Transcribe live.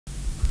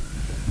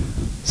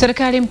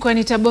Serikali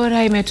mkoani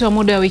Tabora imetoa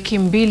muda wa wiki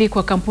 2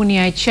 kwa kampuni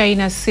ya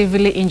China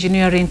Civil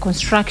Engineering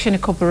Construction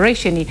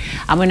Corporation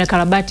ambayo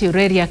inakarabati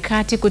reli ya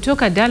kati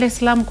kutoka Dar es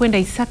Salaam kwenda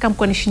Isaka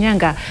mkoani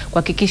Shinyanga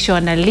kuhakikisha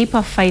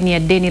wanalipa faini ya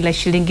deni la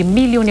shilingi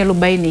milioni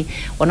 40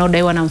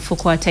 wanaodaiwa na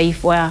Mfuko wa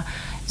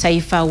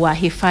Taifa wa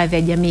Hifadhi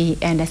ya Jamii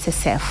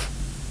NSSF.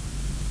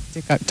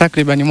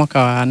 Takriban mwaka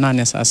wa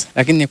 8 sasa,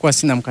 lakini nilikuwa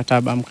sina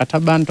mkataba.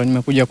 Mkataba ndo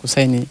nimekuja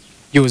kusaini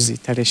juzi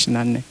tarehe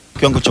 24.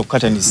 Kiwango cha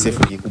kukata ni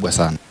NSSF kikubwa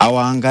sana.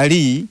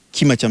 Hawaangalii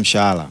kima cha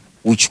mshahara.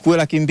 Uchukue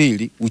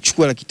 200,000,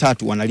 uchukue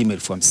 300,000, wanalima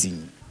 50,000.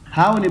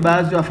 Hao ni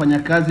baadhi ya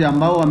wafanyakazi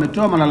ambao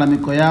wametoa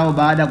malalamiko yao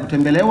baada ya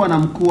kutembelewa na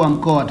mkuu wa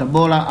mkoa wa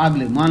Tabora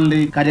Agle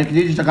Mwanli katika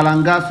kijiji cha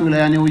Kalangasu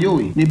wilayani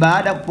Uyui. Ni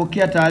baada ya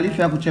kupokea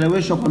taarifa ya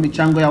kucheleweshwa kwa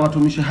michango ya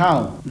watumishi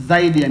hao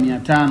zaidi ya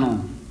 500.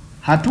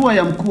 Hatua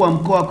ya mkuu wa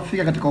mkoa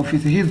kufika katika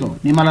ofisi hizo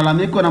ni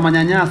malalamiko na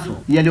manyanyaso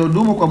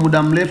yaliyodumu kwa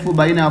muda mrefu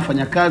baina ya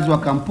wafanyakazi wa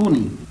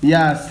kampuni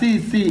ya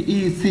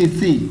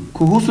Ccecc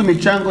kuhusu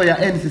michango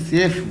ya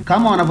NSSF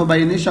kama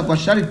wanavyobainisha kwa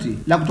sharti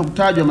la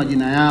kutokutajwa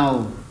majina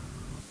yao.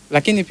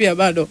 Lakini pia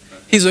bado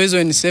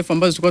hizo NSSF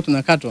ambazo tulikuwa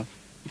tunakatwa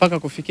mpaka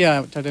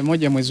kufikia tarehe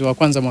 1 mwezi wa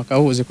kwanza mwaka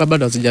huu zilikuwa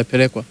bado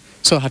hazijapelekwa.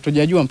 So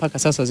hatujajua mpaka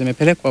sasa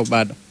zimepelekwa au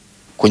bado.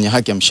 Kwenye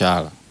haki ya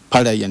mshahara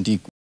pale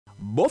haiandikwi.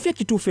 Bofya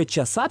kitufe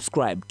cha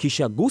subscribe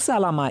kisha gusa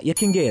alama ya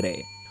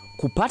kengele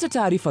kupata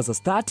taarifa za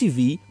Star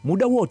TV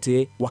muda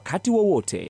wote wakati wowote.